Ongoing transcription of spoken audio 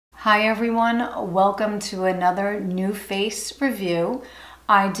Hi everyone, welcome to another NUFACE review.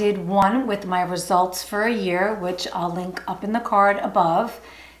 I did one with my results for a year, which I'll link up in the card above.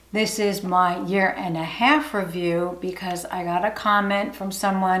 This is my year and a half review because I got a comment from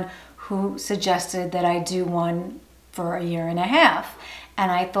someone who suggested that I do one for a year and a half.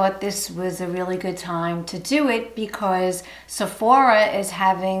 And I thought this was a really good time to do it because Sephora is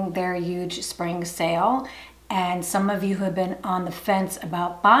having their huge spring sale. And some of you who have been on the fence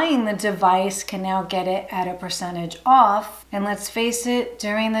about buying the device can now get it at a percentage off. And let's face it,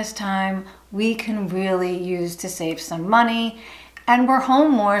 during this time, we can really use to save some money. And we're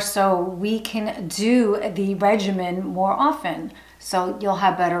home more, so we can do the regimen more often. So you'll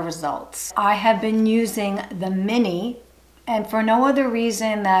have better results. I have been using the mini, and for no other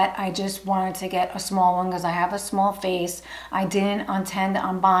reason that I just wanted to get a small one because I have a small face. I didn't intend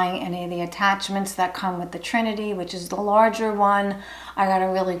on buying any of the attachments that come with the Trinity, which is the larger one. I got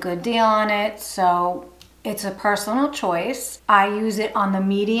a really good deal on it, so it's a personal choice. I use it on the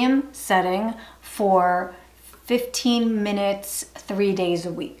medium setting for 15 minutes, 3 days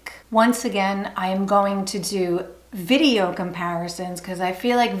a week. Once again, I am going to do video comparisons because I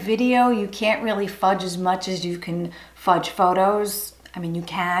feel like video you can't really fudge as much as you can fudge photos. I mean, you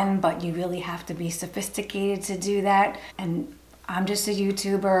can, but you really have to be sophisticated to do that. And I'm just a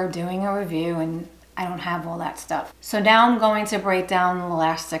YouTuber doing a review and I don't have all that stuff. So now I'm going to break down the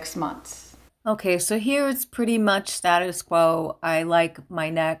last 6 months. Okay, so here it's pretty much status quo. I like my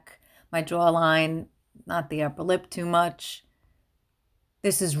neck, my jawline, not the upper lip too much.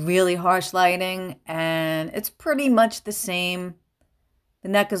 This is really harsh lighting and it's pretty much the same. The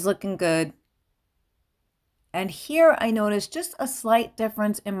neck is looking good. And here I noticed just a slight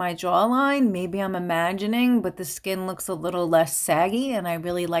difference in my jawline. Maybe I'm imagining, but the skin looks a little less saggy and I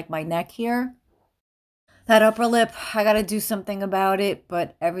really like my neck here. That upper lip, I gotta do something about it,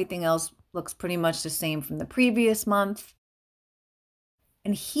 but everything else looks pretty much the same from the previous month.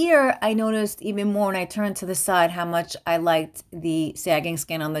 And here I noticed even more when I turned to the side how much I liked the sagging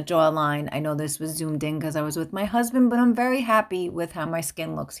skin on the jawline. I know this was zoomed in because I was with my husband, but I'm very happy with how my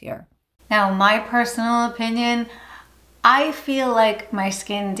skin looks here. Now, my personal opinion, I feel like my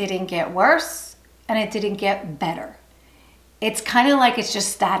skin didn't get worse and it didn't get better. It's kind of like it's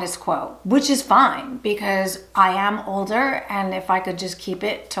just status quo, which is fine because I am older and if I could just keep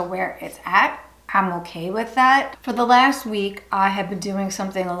it to where it's at, I'm okay with that. For the last week, I have been doing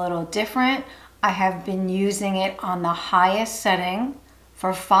something a little different. I have been using it on the highest setting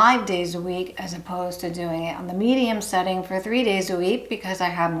for 5 days a week as opposed to doing it on the medium setting for 3 days a week because I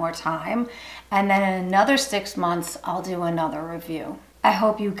have more time. And then in another 6 months, I'll do another review. I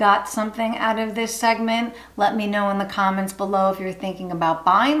hope you got something out of this segment. Let me know in the comments below if you're thinking about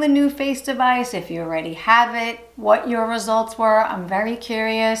buying the NUFACE device, if you already have it, what your results were. I'm very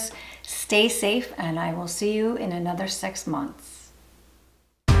curious. Stay safe, and I will see you in another 6 months.